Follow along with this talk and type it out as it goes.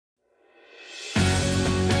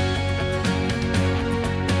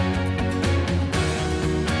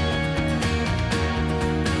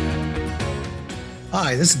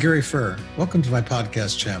Hi, this is Gary Furr. Welcome to my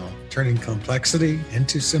podcast channel, Turning Complexity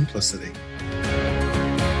into Simplicity.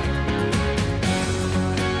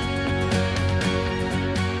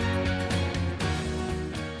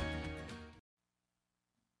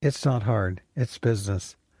 It's not hard, it's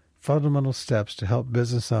business. Fundamental steps to help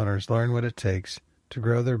business owners learn what it takes to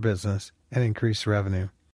grow their business and increase revenue.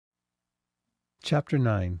 Chapter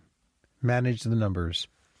 9. Manage the numbers.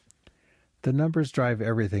 The numbers drive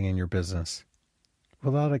everything in your business.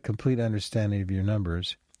 Without a complete understanding of your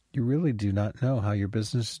numbers, you really do not know how your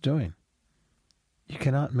business is doing. You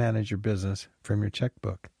cannot manage your business from your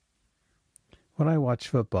checkbook. When I watch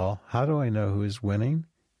football, how do I know who is winning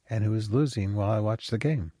and who is losing while I watch the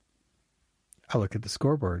game? I look at the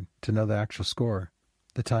scoreboard to know the actual score,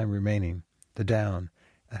 the time remaining, the down,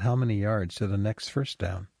 and how many yards to the next first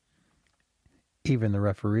down. Even the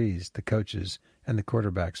referees, the coaches, and the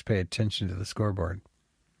quarterbacks pay attention to the scoreboard.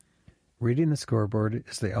 Reading the scoreboard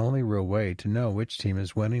is the only real way to know which team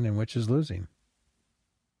is winning and which is losing.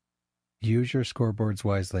 Use your scoreboards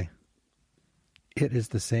wisely. It is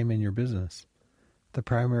the same in your business. The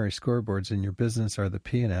primary scoreboards in your business are the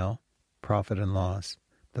P&L, profit and loss,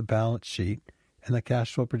 the balance sheet, and the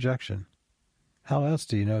cash flow projection. How else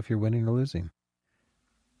do you know if you're winning or losing?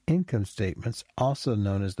 Income statements, also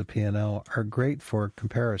known as the P&L, are great for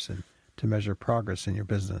comparison to measure progress in your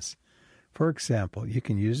business. For example, you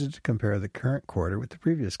can use it to compare the current quarter with the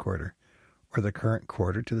previous quarter, or the current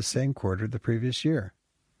quarter to the same quarter the previous year.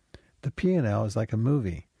 The P&L is like a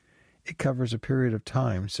movie. It covers a period of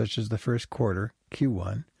time such as the first quarter,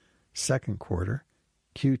 Q1, second quarter,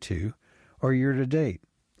 Q2, or year to date.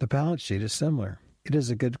 The balance sheet is similar. It is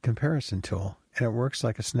a good comparison tool, and it works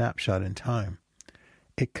like a snapshot in time.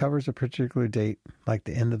 It covers a particular date like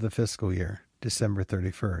the end of the fiscal year, December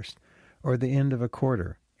 31st, or the end of a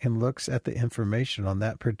quarter, and looks at the information on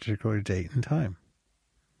that particular date and time.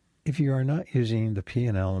 If you are not using the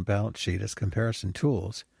P&L and balance sheet as comparison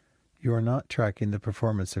tools, you are not tracking the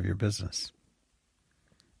performance of your business.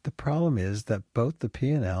 The problem is that both the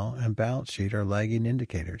P&L and balance sheet are lagging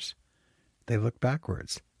indicators. They look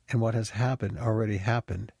backwards, and what has happened already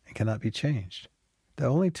happened and cannot be changed. The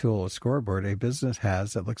only tool or scoreboard a business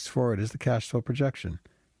has that looks forward is the cash flow projection,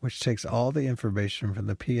 which takes all the information from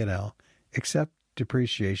the P&L except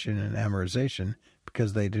depreciation and amortization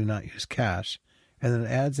because they do not use cash, and then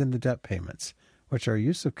adds in the debt payments, which are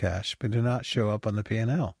use of cash but do not show up on the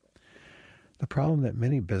P&L. The problem that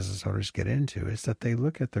many business owners get into is that they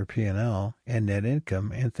look at their P&L and net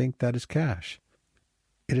income and think that is cash.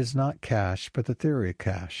 It is not cash, but the theory of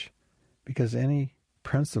cash, because any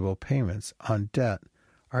principal payments on debt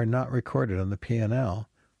are not recorded on the P&L,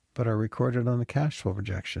 but are recorded on the cash flow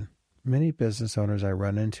projection. Many business owners I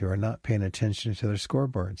run into are not paying attention to their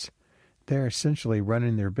scoreboards. They are essentially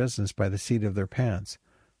running their business by the seat of their pants,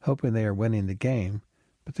 hoping they are winning the game,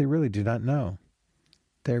 but they really do not know.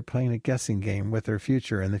 They are playing a guessing game with their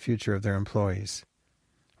future and the future of their employees.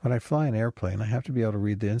 When I fly an airplane, I have to be able to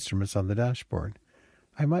read the instruments on the dashboard.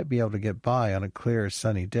 I might be able to get by on a clear,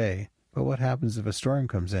 sunny day, but what happens if a storm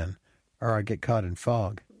comes in, or I get caught in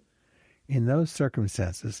fog? In those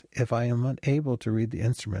circumstances, if I am unable to read the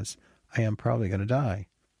instruments, I am probably going to die.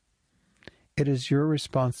 It is your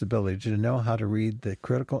responsibility to know how to read the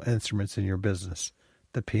critical instruments in your business,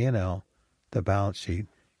 the P&L, the balance sheet,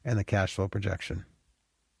 and the cash flow projection.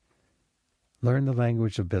 Learn the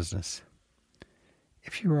language of business.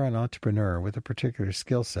 If you are an entrepreneur with a particular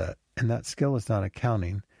skill set, and that skill is not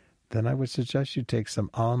accounting, then I would suggest you take some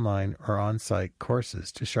online or on-site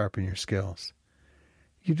courses to sharpen your skills.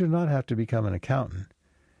 You do not have to become an accountant.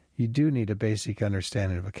 You do need a basic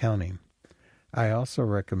understanding of accounting. I also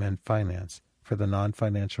recommend Finance for the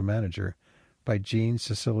Non-Financial Manager by Gene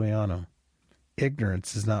Siciliano.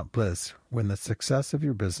 Ignorance is not bliss when the success of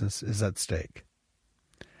your business is at stake.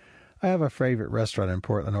 I have a favorite restaurant in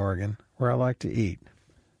Portland, Oregon, where I like to eat.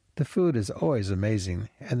 The food is always amazing,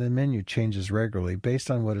 and the menu changes regularly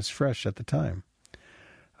based on what is fresh at the time.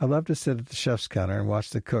 I love to sit at the chef's counter and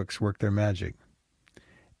watch the cooks work their magic.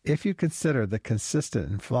 If you consider the consistent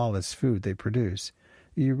and flawless food they produce,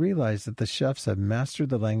 you realize that the chefs have mastered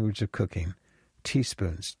the language of cooking: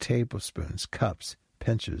 teaspoons, tablespoons, cups,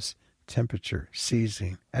 pinches, temperature,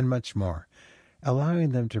 seasoning, and much more,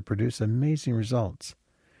 allowing them to produce amazing results.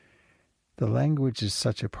 The language is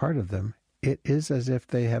such a part of them, it is as if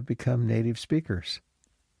they have become native speakers.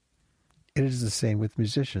 It is the same with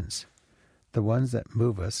musicians. The ones that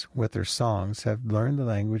move us with their songs have learned the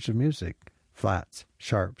language of music: flats,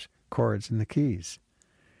 sharps, chords, and the keys.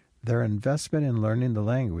 Their investment in learning the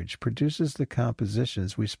language produces the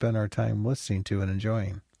compositions we spend our time listening to and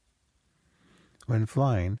enjoying. When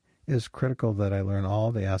flying, it is critical that I learn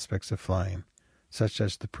all the aspects of flying, such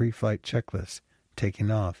as the pre-flight checklist, taking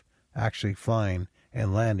off, actually flying,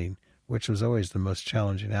 and landing, which was always the most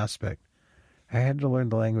challenging aspect. I had to learn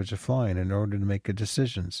the language of flying in order to make good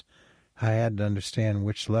decisions. I had to understand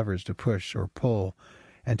which levers to push or pull,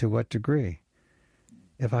 and to what degree.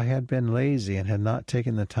 If I had been lazy and had not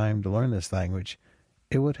taken the time to learn this language,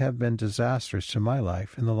 it would have been disastrous to my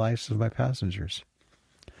life and the lives of my passengers.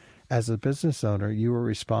 As a business owner, you are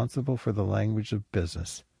responsible for the language of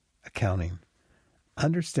business, accounting.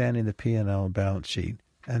 Understanding the P&L balance sheet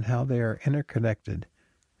and how they are interconnected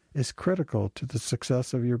is critical to the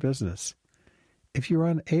success of your business. If you are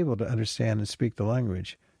unable to understand and speak the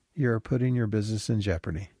language, you are putting your business in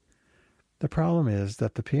jeopardy. The problem is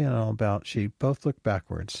that the P&L balance sheet both look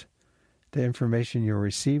backwards. The information you are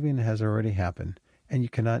receiving has already happened, and you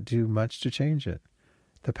cannot do much to change it.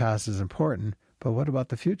 The past is important, but what about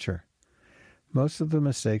the future? Most of the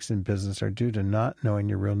mistakes in business are due to not knowing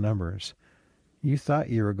your real numbers. You thought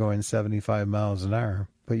you were going 75 miles an hour,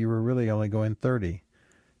 but you were really only going 30.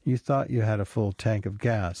 You thought you had a full tank of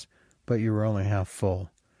gas, but you were only half full.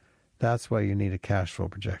 That's why you need a cash flow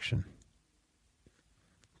projection.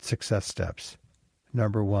 Success steps.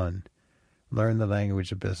 Number 1, learn the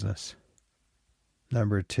language of business.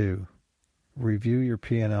 Number 2, review your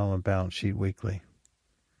P&L and balance sheet weekly.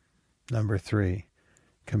 Number 3,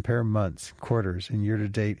 compare months, quarters, and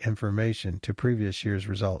year-to-date information to previous year's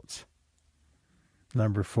results.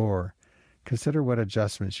 Number 4, consider what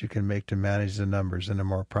adjustments you can make to manage the numbers in a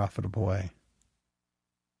more profitable way.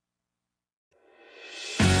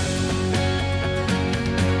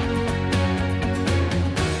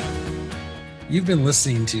 You've been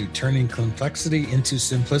listening to Turning Complexity into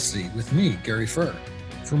Simplicity with me, Gary Furr.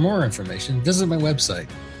 For more information, visit my website,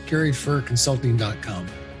 GaryFurrConsulting.com.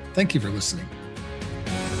 Thank you for listening.